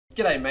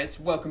G'day mates,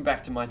 welcome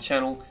back to my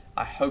channel.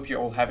 I hope you're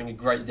all having a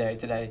great day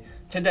today.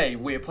 Today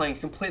we are playing a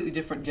completely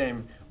different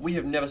game. We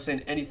have never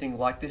seen anything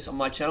like this on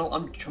my channel.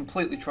 I'm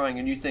completely trying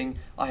a new thing.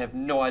 I have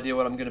no idea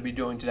what I'm going to be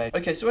doing today.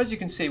 Okay, so as you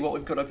can see, what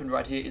we've got open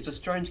right here is a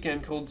strange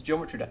game called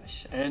Geometry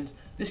Dash. And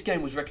this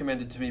game was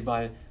recommended to me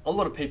by a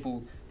lot of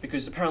people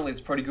because apparently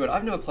it's pretty good.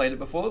 I've never played it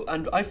before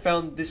and I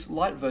found this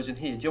LITE version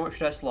here, Geometry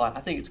Dash LITE. I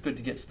think it's good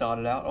to get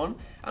started out on.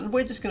 And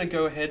we're just going to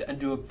go ahead and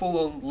do a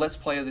full-on let's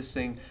play of this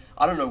thing.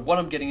 I don't know what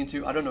I'm getting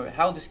into, I don't know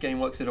how this game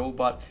works at all,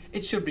 but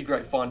it should be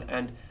great fun,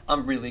 and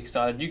I'm really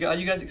excited. Are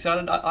you guys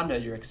excited? I know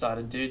you're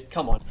excited, dude.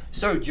 Come on.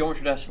 So,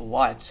 Geometry Dash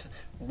LITE.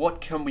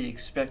 What can we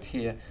expect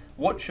here?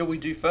 What shall we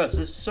do first?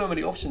 There's so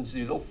many options,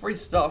 dude. All free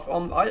stuff.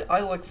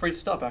 I like free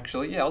stuff,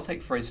 actually. Yeah, I'll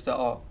take free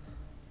stuff.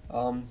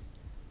 Follow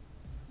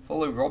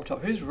Rob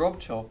Top. Who's Rob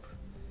Top?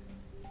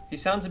 He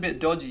sounds a bit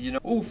dodgy, you know.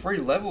 Oh, free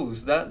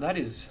levels.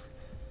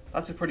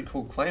 That's a pretty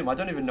cool claim. I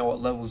don't even know what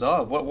levels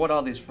are. What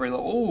are these free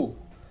levels? Oh.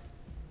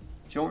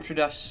 Geometry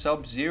Dash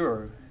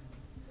Sub-Zero.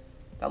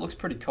 That looks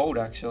pretty cold,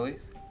 actually.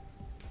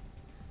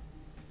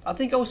 I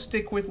think I'll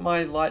stick with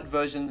my LITE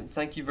version.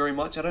 Thank you very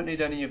much. I don't need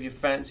any of your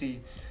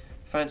fancy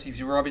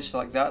rubbish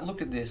like that.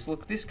 Look at this.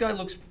 Look, this guy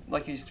looks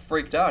like he's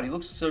freaked out. He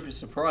looks super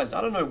surprised.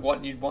 I don't know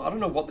what you'd want. I don't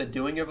know what they're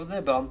doing over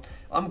there, but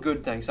I'm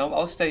good, thanks.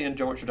 I'll stay in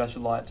Geometry Dash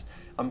LITE.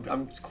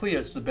 It's clear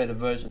it's the better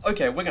version.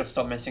 Okay, we're gonna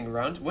stop messing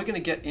around. We're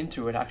gonna get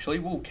into it. Actually,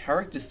 we'll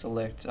character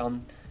select.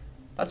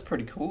 That's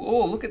pretty cool.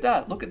 Oh, look at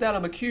that. Look at that.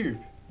 I'm a cube.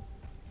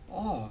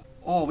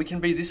 Oh, we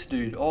can be this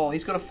dude. Oh,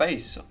 he's got a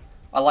face.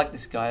 I like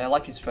this guy. I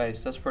like his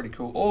face. That's pretty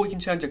cool. Oh, we can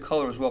change the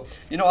color as well.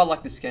 You know, I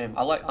like this game.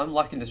 I'm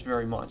liking this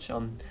very much.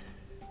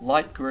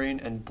 Light green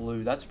and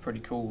blue. That's pretty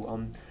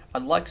cool.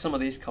 I'd like some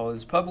of these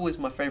colors. Purple is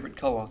my favorite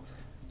color.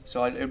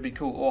 So it would be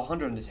cool. Oh,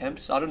 100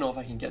 attempts. I don't know if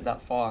I can get that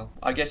far.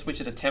 I guess we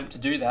should attempt to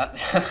do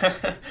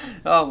that.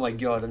 Oh my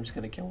god, I'm just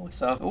gonna kill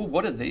myself. Oh,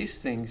 what are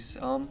these things?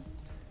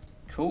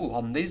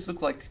 Cool. These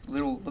look like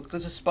little. Look,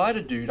 there's a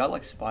spider dude. I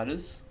like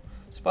spiders.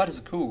 Spiders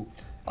are cool.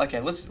 Okay,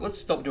 let's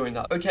stop doing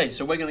that. Okay,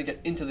 so we're gonna get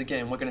into the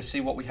game. We're gonna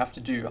see what we have to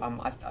do.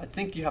 I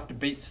think you have to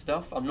beat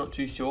stuff. I'm not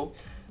too sure,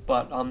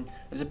 but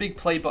there's a big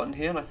play button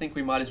here, and I think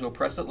we might as well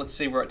press it. Let's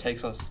see where it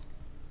takes us.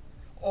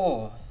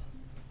 Oh,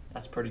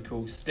 that's pretty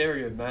cool.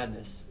 Stereo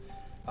Madness.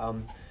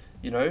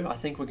 You know, I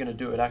think we're gonna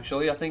do it.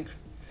 Actually, I think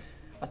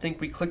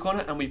we click on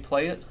it and we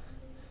play it.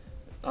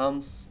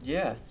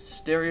 Yeah,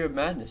 Stereo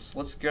Madness.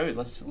 Let's go.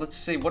 Let's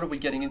see. What are we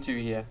getting into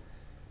here?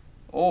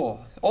 Oh,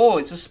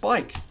 it's a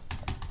spike.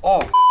 Oh,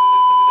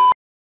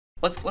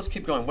 let's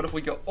keep going. What if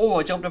we go? Oh,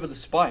 I jumped over the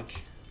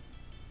spike.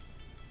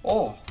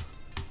 Oh,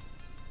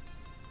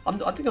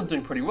 I think I'm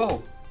doing pretty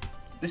well.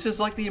 This is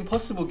like the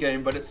impossible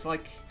game, but it's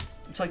like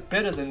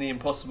better than the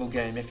impossible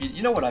game. If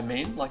you know what I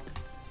mean. Like,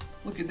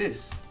 look at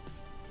this.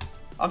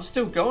 I'm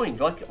still going.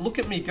 Like, look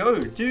at me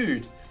go,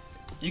 dude.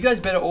 You guys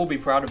better all be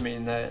proud of me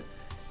in there.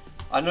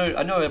 I know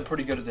I'm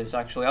pretty good at this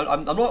actually.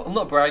 I'm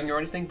not bragging or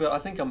anything, but I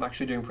think I'm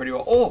actually doing pretty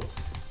well. Oh,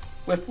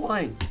 we're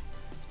flying.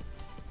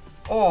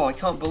 Oh, I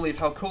can't believe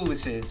how cool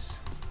this is.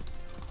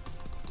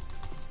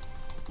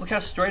 Look how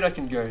straight I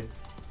can go.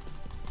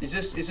 Is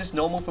this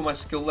normal for my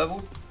skill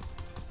level?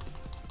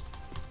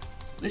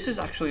 This is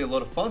actually a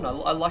lot of fun.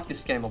 I like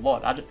this game a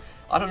lot.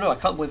 I don't know, I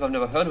can't believe I've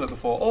never heard of it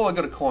before. Oh, I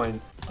got a coin.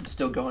 I'm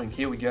still going.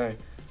 Here we go.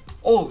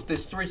 Oh,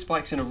 there's 3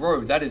 spikes in a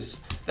row. That is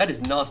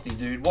nasty,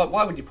 dude.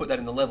 Why would you put that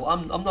in the level?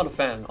 I'm not a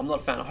fan. I'm not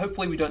a fan.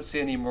 Hopefully we don't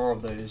see any more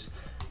of those.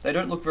 They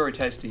don't look very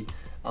tasty.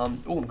 Oh,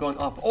 I'm going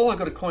up. Oh, I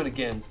got a coin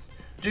again.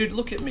 Dude,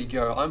 look at me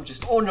go. I'm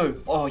just... Oh, no.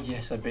 Oh,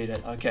 yes, I beat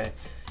it. Okay.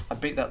 I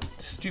beat that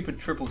stupid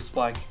triple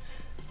spike.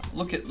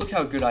 Look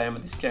how good I am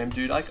at this game,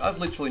 dude. I've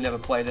literally never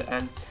played it,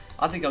 and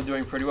I think I'm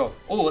doing pretty well.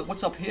 Oh,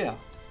 what's up here?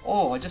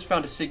 Oh, I just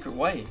found a secret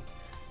way.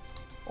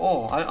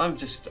 Oh,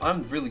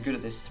 I'm really good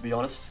at this, to be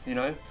honest, you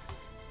know.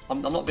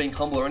 I'm not being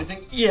humble or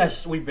anything.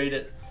 Yes, we beat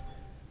it.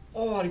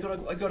 Oh, I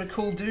got a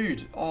cool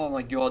dude. Oh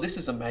my god, this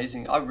is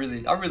amazing. I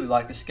really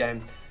like this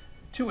game.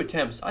 2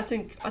 attempts. I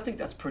think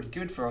that's pretty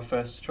good for our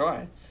first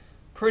try.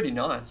 Pretty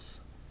nice.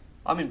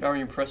 I'm very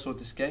impressed with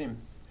this game.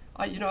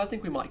 I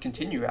think we might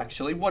continue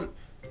actually. What?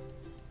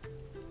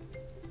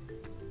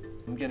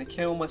 I'm gonna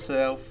kill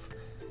myself.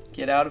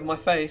 Get out of my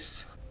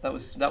face. That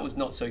was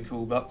not so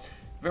cool, but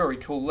very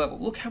cool level.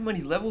 Look how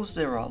many levels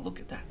there are. Look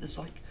at that. There's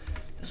like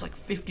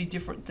 50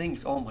 different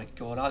things. Oh my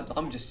god.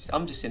 I'm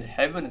just in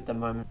heaven at the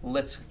moment.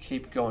 Let's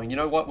keep going. You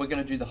know what? We're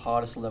gonna do the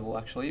hardest level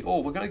actually.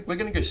 Oh, we're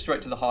gonna go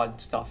straight to the hard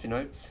stuff. You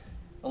know.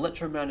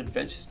 Electroman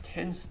Adventures,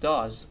 10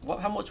 stars.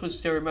 How much was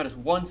Stereo Madness?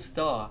 1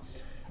 star.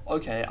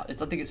 Okay, I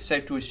think it's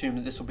safe to assume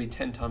that this will be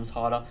 10 times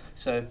harder.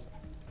 So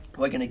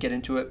we're gonna get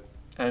into it,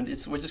 and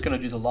we're just gonna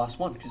do the last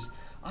one because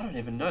I don't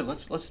even know.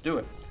 Let's do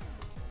it.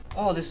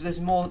 Oh,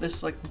 there's more.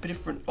 There's like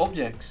different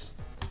objects.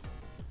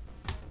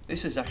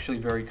 This is actually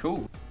very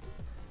cool.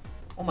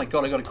 Oh my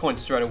god, I got a coin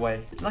straight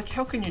away. Like,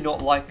 how can you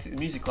not like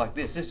music like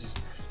this? This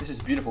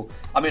is beautiful.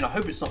 I mean, I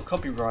hope it's not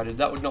copyrighted.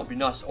 That would not be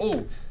nice.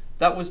 Oh.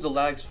 That was the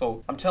lag's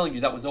fault. I'm telling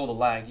you, that was all the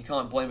lag. You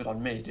can't blame it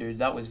on me, dude.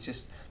 That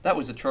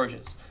was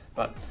atrocious.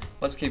 But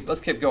let's keep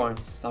going.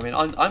 I mean,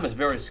 I'm a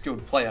very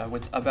skilled player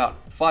with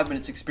about 5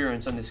 minutes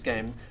experience in this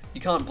game.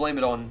 You can't blame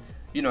it on,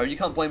 you know, you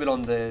can't blame it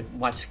on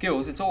my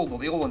skills. It's all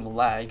in the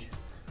lag.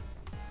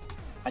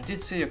 I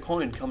did see a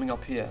coin coming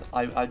up here.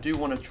 I do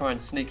want to try and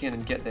sneak in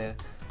and get there.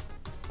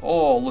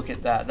 Oh, look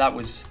at that. That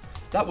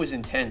was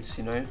intense,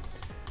 you know.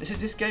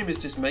 This game is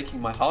just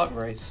making my heart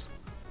race.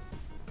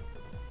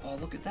 Oh,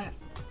 look at that.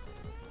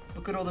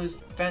 Look at all those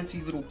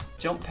fancy little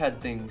jump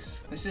pad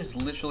things. This is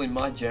literally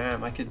my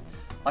jam. I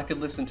could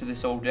listen to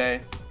this all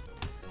day.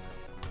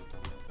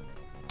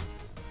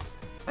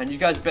 And you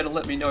guys better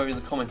let me know in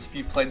the comments if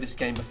you've played this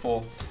game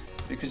before,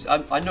 because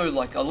I know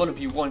like a lot of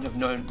you won't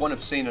have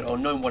seen it or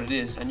known what it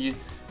is, and you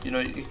know,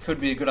 it could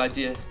be a good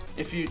idea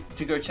if you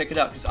to go check it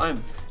out, because I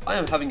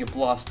am having a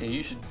blast here.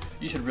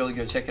 You should really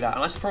go check it out,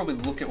 and I should probably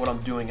look at what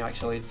I'm doing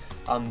actually.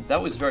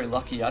 That was very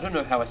lucky. I don't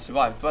know how I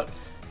survived, but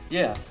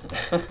yeah.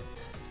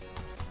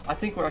 I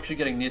think we're actually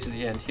getting near to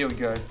the end. Here we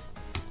go.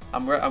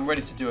 I'm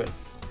ready to do it.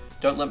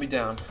 Don't let me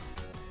down.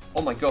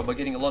 Oh my god, we're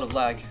getting a lot of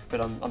lag,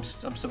 but I'm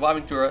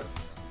surviving through it.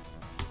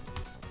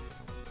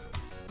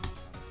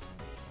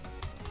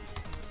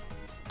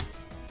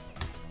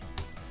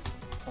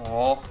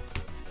 Oh,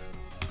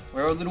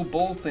 we're a little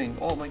ball thing.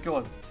 Oh my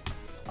god.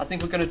 I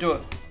think we're gonna do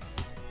it.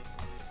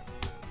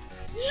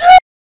 Yeah!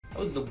 That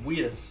was the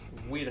weirdest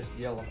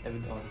yell I've ever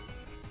done.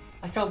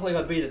 I can't believe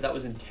I beat it. That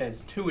was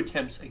intense. 2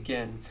 attempts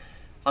again.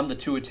 I'm the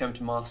 2 attempt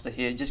master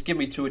here. Just give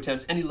me 2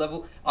 attempts, any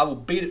level. I will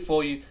beat it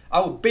for you. I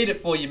will beat it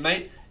for you,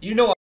 mate. You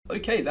know.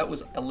 Okay, that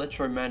was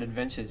Electro Man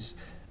Adventures.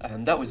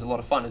 That was a lot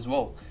of fun as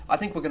well. I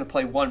think we're gonna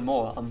play one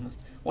more.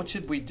 What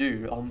should we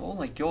do? Oh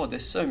my god,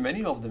 there's so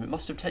many of them. It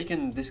must have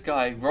taken this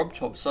guy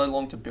RobTop so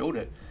long to build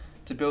it,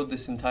 to build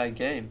this entire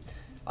game.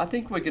 I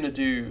think we're gonna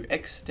do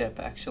X Step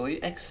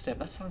actually. X Step.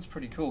 That sounds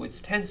pretty cool. It's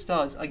 10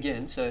 stars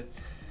again, so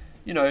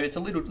you know it's a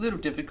little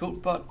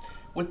difficult, but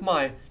with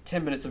my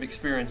 10 minutes of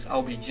experience,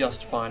 I'll be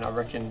just fine, I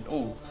reckon.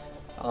 Oh,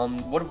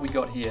 what have we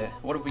got here?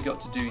 What have we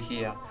got to do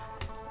here?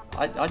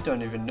 I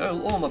don't even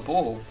know. Oh, my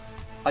ball.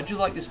 I do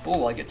like this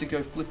ball. I get to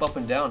go flip up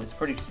and down. It's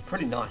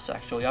pretty nice,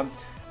 actually. I'm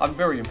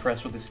very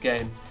impressed with this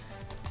game.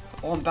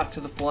 Oh, I'm back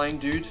to the flying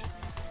dude.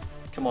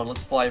 Come on,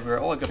 let's fly over.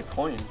 Oh, I got a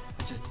coin.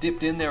 I just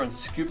dipped in there and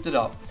scooped it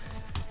up.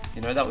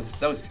 You know, that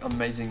was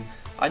amazing.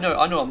 I know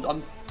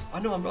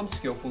I'm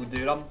skillful,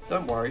 dude.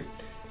 Don't worry.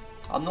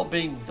 I'm not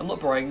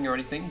bragging or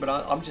anything, but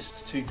I'm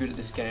just too good at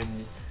this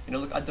game. You know,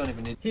 look, I don't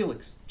even need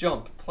Helix,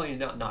 jump,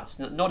 playing out nuts.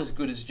 Not as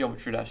good as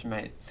Geometry Dash,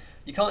 mate.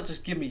 You can't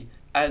just give me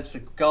ads for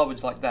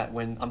garbage like that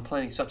when I'm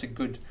playing such a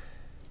good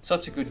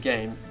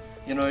game.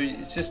 You know,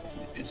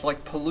 it's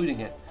like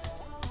polluting it.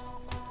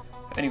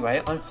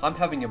 Anyway, I'm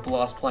having a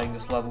blast playing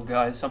this level,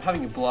 guys. I'm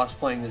having a blast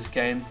playing this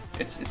game.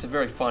 It's a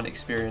very fun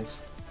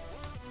experience.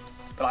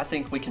 But I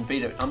think we can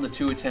beat it. I'm the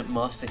 2 attempt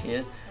master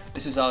here.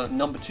 This is our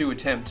number 2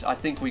 attempt. I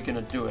think we're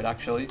gonna do it,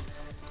 actually.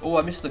 Oh,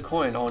 I missed the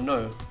coin. Oh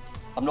no.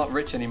 I'm not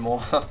rich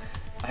anymore.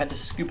 I had to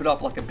scoop it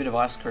up like a bit of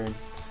ice cream.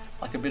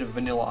 Like a bit of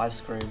vanilla ice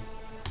cream.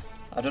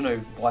 I don't know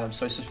why I'm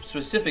so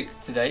specific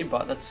today,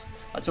 but that's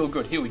all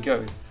good. Here we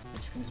go.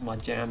 This is my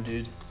jam,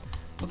 dude.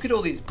 Look at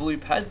all these blue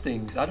pad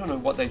things. I don't know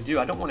what they do.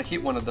 I don't want to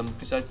hit one of them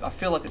because I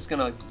feel like it's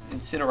gonna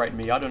incinerate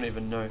me. I don't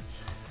even know.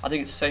 I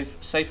think it's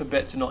safer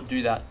bet to not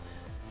do that.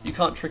 You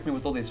can't trick me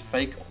with all these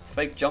fake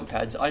jump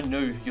pads. I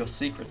know your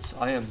secrets.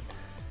 I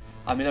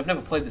mean, I've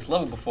never played this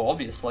level before,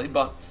 obviously,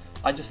 but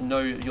I just know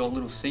your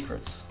little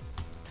secrets.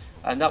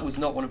 And that was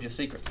not one of your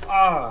secrets.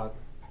 Ah,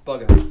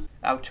 bugger.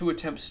 Our 2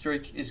 attempt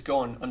streak is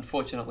gone,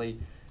 unfortunately,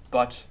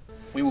 but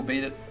we will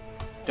beat it.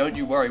 Don't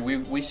you worry,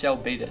 we shall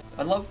beat it.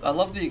 I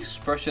love the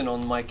expression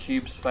on my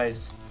cube's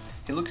face.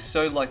 He looks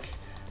so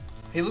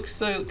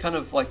kind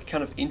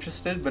of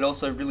interested, but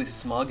also really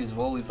smug as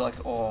well. He's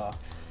like, oh,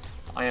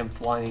 I am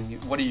flying.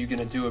 What are you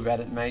gonna do about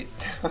it, mate?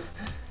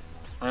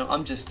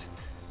 I'm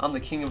the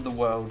king of the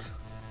world.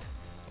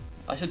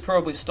 I should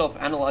probably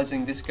stop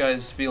analyzing this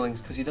guy's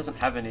feelings because he doesn't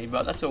have any,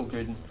 but that's all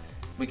good.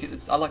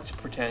 I like to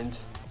pretend.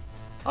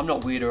 I'm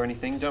not weird or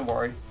anything, don't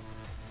worry.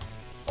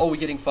 Oh, we're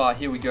getting far.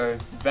 Here we go.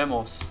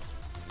 Vamos.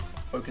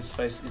 Focus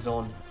face is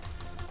on.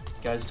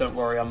 Guys, don't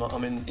worry.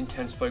 I'm in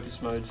intense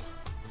focus mode.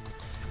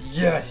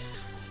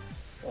 Yes!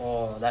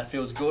 Oh, that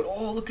feels good.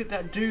 Oh, look at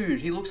that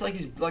dude. He looks like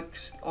he's like...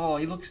 Oh,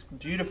 he looks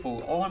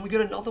beautiful. Oh, and we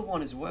got another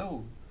one as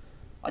well.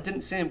 I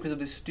didn't see him because of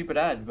this stupid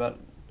ad, but...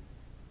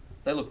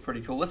 They look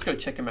pretty cool. Let's go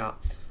check them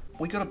out.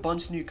 We got a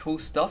bunch of new cool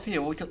stuff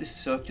here. We got this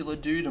circular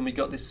dude, and we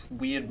got this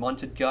weird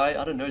munted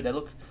guy. I don't know. They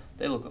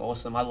look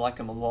awesome. I like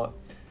them a lot.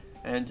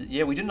 And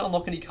yeah, we didn't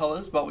unlock any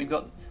colors, but we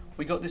got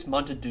this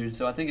munted dude,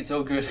 so I think it's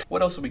all good.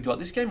 What else have we got?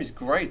 This game is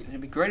great.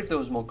 It'd be great if there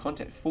was more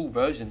content. Full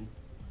version.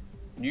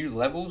 New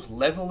levels.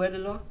 Level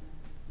editor.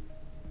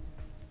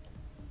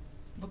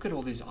 Look at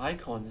all these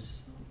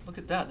icons. Look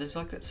at that. There's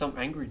like some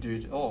angry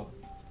dude. Oh.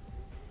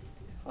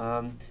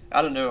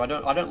 I don't know. I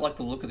don't like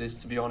the look of this,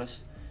 to be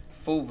honest.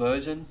 Full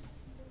version.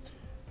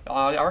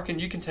 I reckon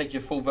you can take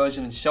your full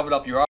version and shove it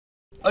up your ass.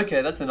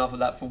 Okay, that's enough of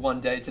that for one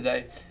day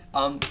today.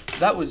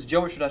 That was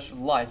Geometry Dash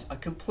Lite, a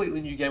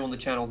completely new game on the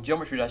channel.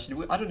 Geometry Dash,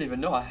 I don't even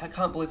know, I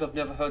can't believe I've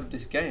never heard of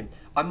this game.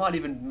 I might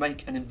even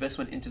make an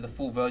investment into the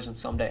full version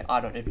someday, I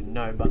don't even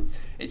know, but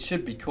it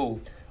should be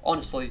cool.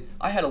 Honestly,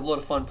 I had a lot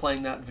of fun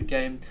playing that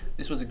game.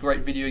 This was a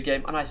great video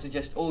game, and I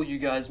suggest all you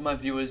guys, my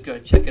viewers, go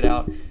check it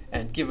out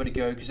and give it a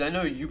go, because I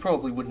know you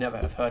probably would never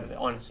have heard of it,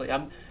 honestly.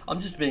 I'm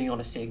just being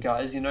honest here,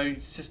 guys, you know,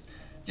 it's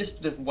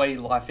just the way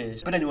life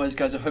is. But anyways,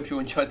 guys, I hope you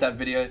enjoyed that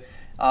video.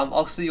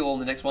 I'll see you all in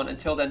the next one.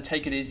 Until then,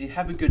 take it easy,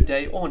 have a good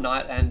day or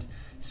night, and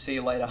see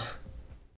you later.